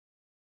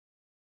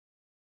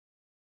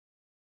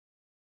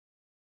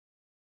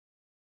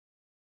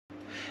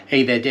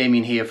Hey there,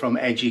 Damian here from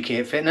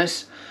Educate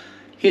Fitness.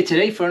 Here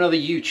today for another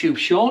YouTube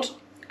short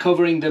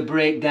covering the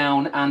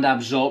breakdown and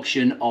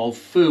absorption of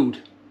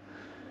food.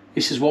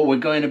 This is what we're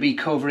going to be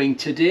covering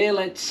today.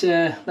 Let's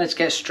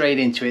get straight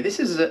into it. This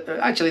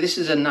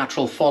is a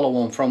natural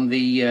follow-on from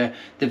the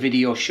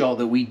video short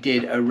that we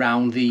did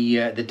around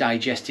the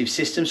digestive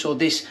system. So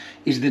this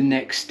is the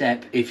next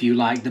step, if you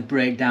like, the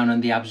breakdown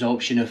and the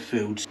absorption of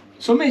foods.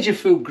 So major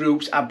food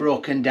groups are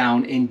broken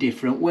down in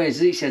different ways.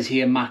 As it says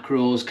here,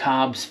 macros,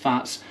 carbs,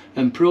 fats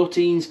and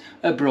proteins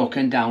are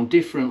broken down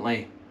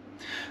differently.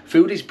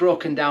 Food is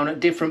broken down at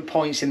different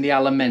points in the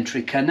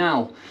alimentary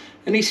canal,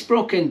 and it's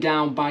broken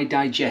down by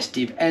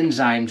digestive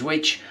enzymes,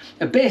 which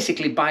are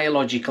basically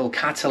biological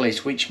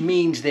catalysts, which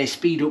means they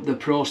speed up the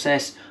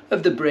process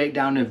of the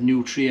breakdown of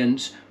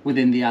nutrients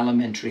within the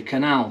alimentary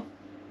canal.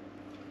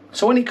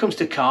 So when it comes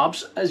to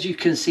carbs, as you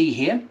can see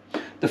here,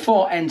 the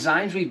four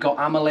enzymes, we've got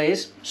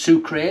amalase,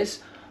 sucrase,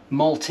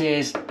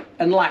 maltase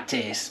and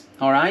lactase.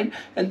 All right,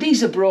 and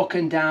these are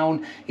broken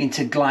down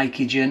into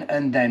glycogen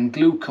and then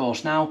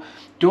glucose. Now,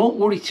 don't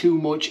worry too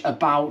much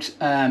about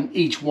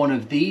each one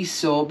of these.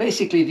 So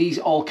basically, these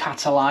all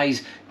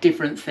catalyze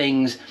different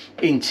things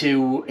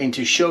into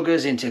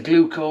sugars, into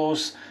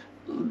glucose.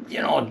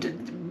 You know,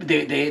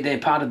 they're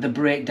part of the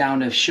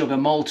breakdown of sugar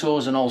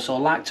maltose and also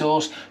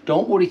lactose.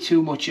 Don't worry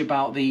too much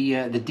about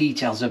the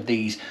details of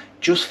these.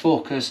 Just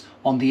focus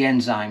on the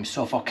enzymes.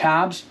 So for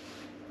carbs,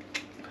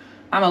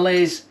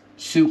 amalase,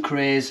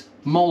 sucrase,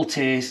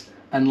 maltase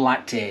and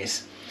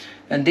lactase,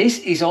 and this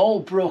is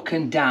all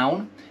broken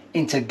down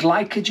into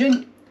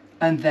glycogen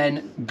and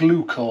then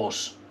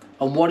glucose.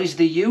 And what is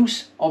the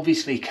use?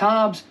 Obviously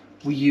carbs,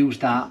 we use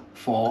that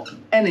for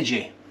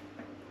energy.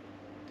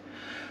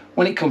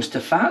 When it comes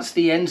to fats,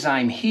 the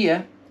enzyme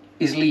here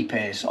is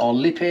lipase or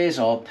lipase,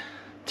 or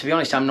to be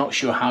honest, I'm not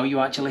sure how you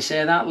actually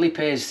say that.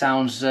 Lipase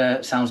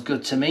sounds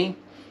good to me.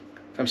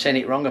 If I'm saying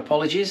it wrong,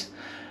 apologies.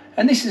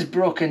 And this is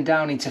broken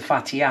down into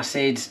fatty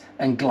acids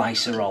and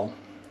glycerol.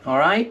 All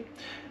right.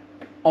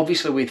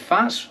 Obviously with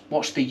fats,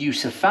 what's the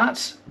use of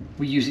fats?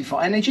 We use it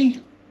for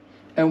energy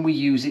and we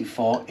use it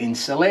for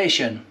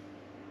insulation.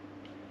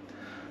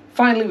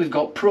 Finally, we've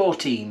got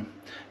protein.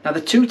 Now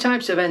the two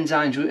types of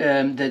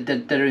enzymes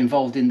that are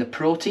involved in the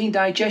protein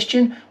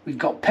digestion, we've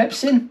got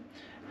pepsin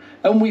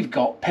and we've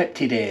got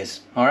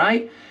peptidase. All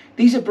right.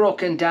 These are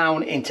broken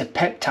down into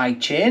peptide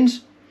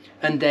chains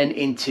and then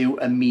into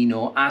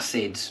amino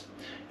acids.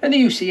 And the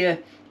use here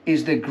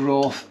is the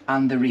growth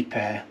and the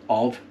repair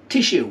of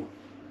tissue.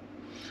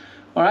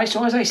 All right,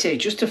 so as I say,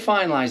 just to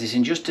finalize this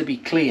and just to be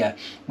clear,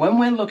 when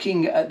we're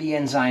looking at the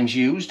enzymes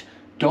used,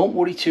 don't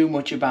worry too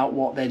much about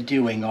what they're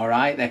doing, all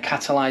right? They're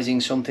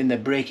catalyzing something, they're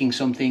breaking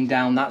something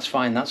down, that's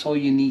fine. That's all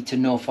you need to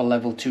know for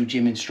level 2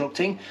 gym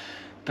instructing.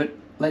 But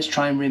let's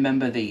try and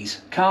remember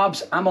these.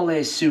 Carbs,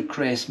 amalase,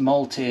 sucrase,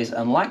 maltase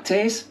and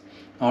lactase,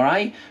 all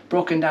right?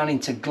 Broken down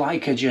into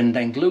glycogen,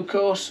 then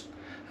glucose.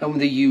 And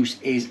the use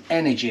is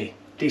energy.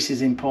 This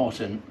is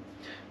important.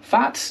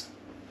 Fats,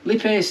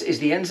 lipase is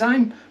the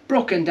enzyme,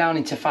 broken down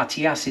into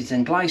fatty acids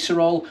and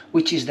glycerol,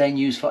 which is then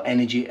used for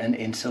energy and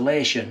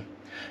insulation.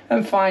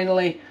 And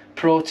finally,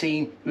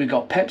 protein, we've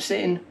got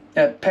pepsin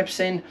and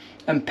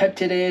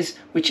peptidase,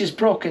 which is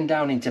broken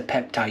down into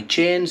peptide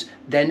chains,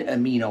 then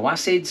amino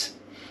acids.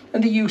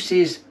 And the use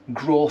is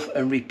growth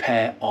and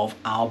repair of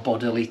our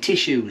bodily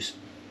tissues.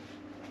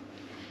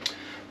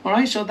 All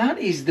right, so that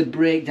is the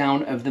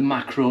breakdown of the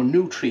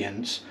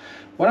macronutrients.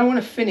 What I want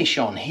to finish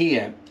on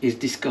here is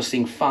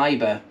discussing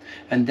fibre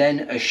and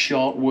then a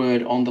short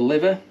word on the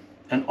liver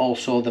and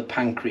also the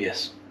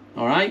pancreas.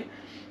 All right,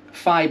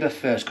 fibre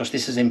first because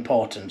this is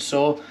important.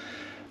 So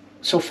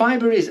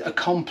fibre is a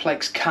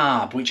complex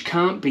carb which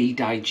can't be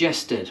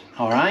digested.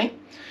 All right,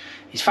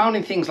 it's found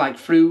in things like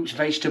fruits,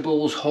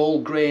 vegetables,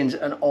 whole grains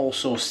and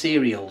also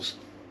cereals.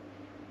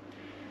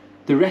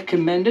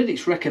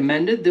 It's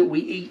recommended that we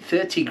eat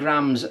 30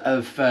 grams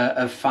of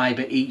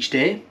fibre each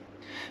day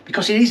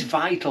because it is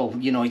vital.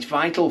 You know, it's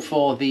vital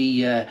for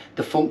the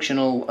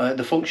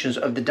functions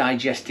of the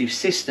digestive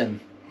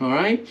system. All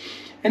right,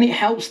 and it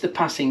helps the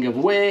passing of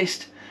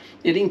waste.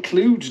 It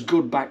includes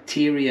good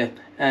bacteria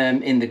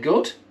in the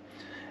gut,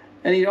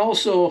 and it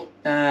also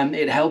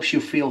it helps you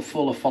feel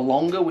fuller for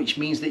longer, which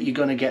means that you're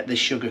going to get the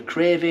sugar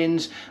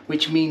cravings,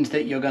 which means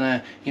that you're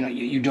going to,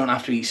 you don't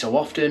have to eat so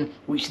often,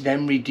 which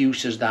then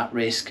reduces that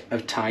risk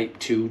of type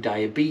 2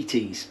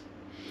 diabetes.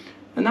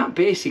 And that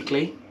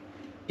basically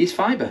is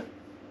fibre.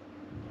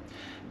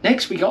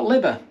 Next we got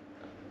liver.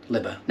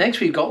 Next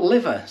we've got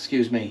liver,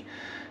 excuse me.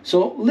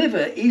 So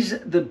liver is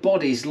the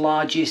body's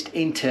largest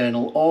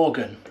internal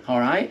organ, all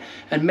right?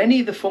 And many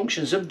of the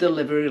functions of the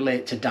liver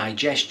relate to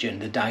digestion,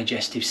 the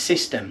digestive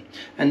system,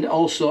 and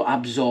also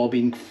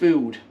absorbing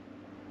food.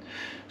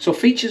 So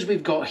features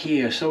we've got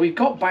here. So we've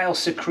got bile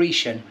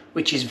secretion,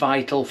 which is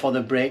vital for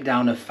the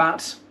breakdown of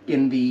fats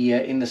in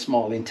the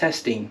small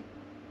intestine.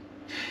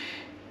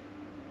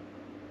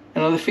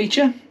 Another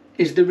feature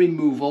is the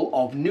removal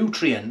of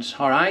nutrients,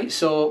 all right?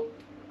 So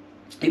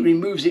it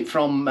removes it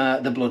from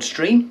the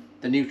bloodstream.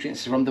 the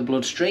nutrients from the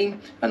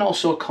bloodstream, and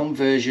also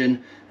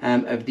conversion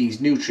of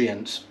these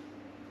nutrients.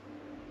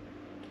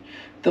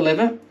 The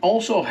liver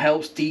also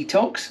helps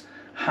detox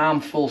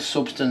harmful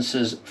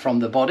substances from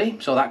the body,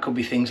 so that could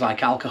be things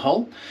like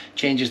alcohol,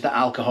 changes the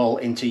alcohol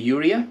into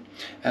urea,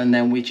 and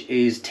then which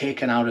is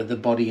taken out of the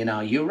body in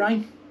our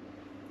urine.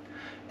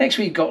 Next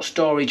we've got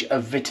storage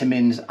of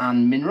vitamins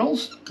and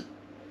minerals,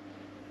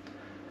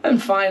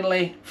 and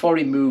finally for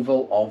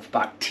removal of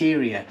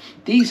bacteria.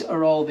 These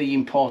are all the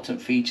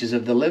important features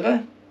of the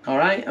liver. All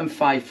right, and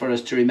 5 for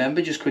us to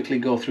remember. Just quickly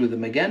go through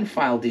them again.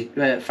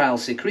 Bile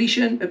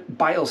secretion,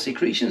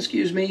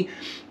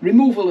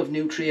 removal of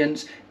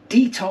nutrients,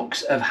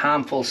 detox of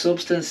harmful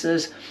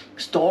substances,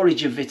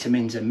 storage of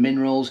vitamins and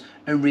minerals,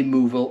 and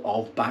removal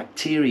of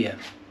bacteria.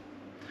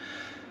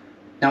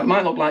 Now, it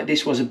might look like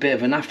this was a bit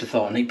of an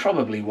afterthought, and it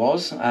probably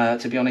was.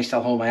 To be honest,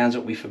 I'll hold my hands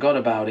up, we forgot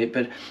about it.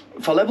 But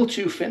for level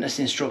 2 fitness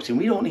instructing,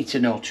 we don't need to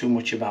know too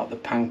much about the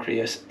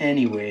pancreas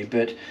anyway.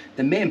 But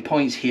the main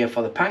points here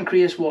for the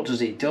pancreas, what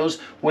does it do?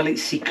 Well, it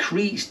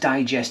secretes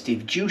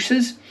digestive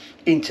juices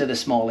into the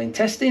small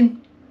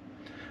intestine.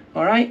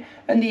 All right,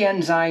 and the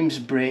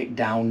enzymes break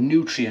down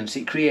nutrients.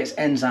 It creates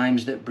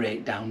enzymes that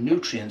break down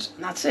nutrients,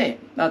 and that's it.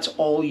 That's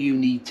all you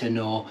need to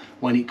know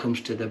when it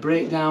comes to the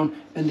breakdown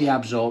and the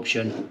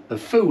absorption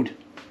of food.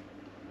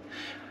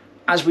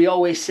 As we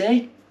always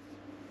say,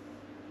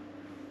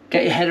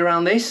 get your head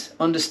around this,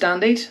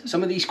 understand it.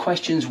 Some of these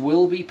questions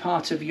will be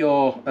part of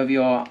your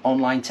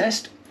online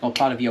test or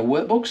part of your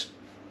workbooks.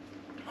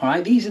 All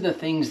right, these are the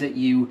things that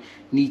you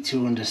need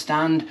to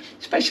understand,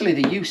 especially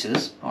the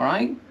uses. All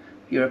right.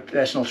 You're a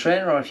personal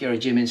trainer or if you're a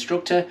gym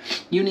instructor,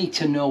 you need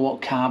to know what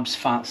carbs,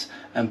 fats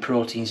and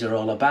proteins are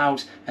all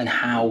about, and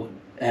how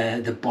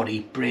the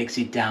body breaks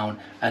it down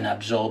and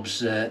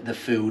absorbs the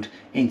food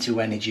into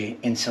energy,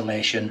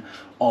 insulation,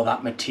 or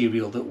that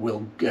material that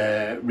will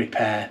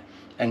repair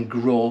and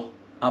grow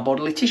our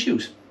bodily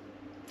tissues.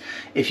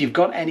 If you've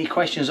got any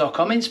questions or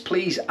comments,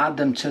 please add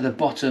them to the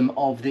bottom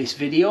of this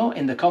video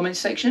in the comments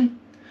section.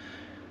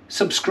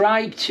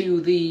 Subscribe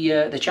to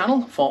the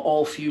channel for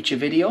all future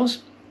videos.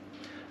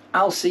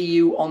 I'll see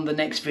you on the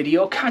next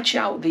video. Check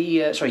out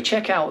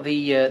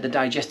the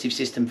digestive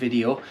system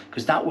video,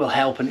 because that will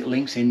help and it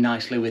links in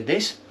nicely with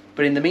this.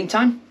 But in the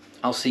meantime,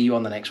 I'll see you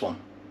on the next one.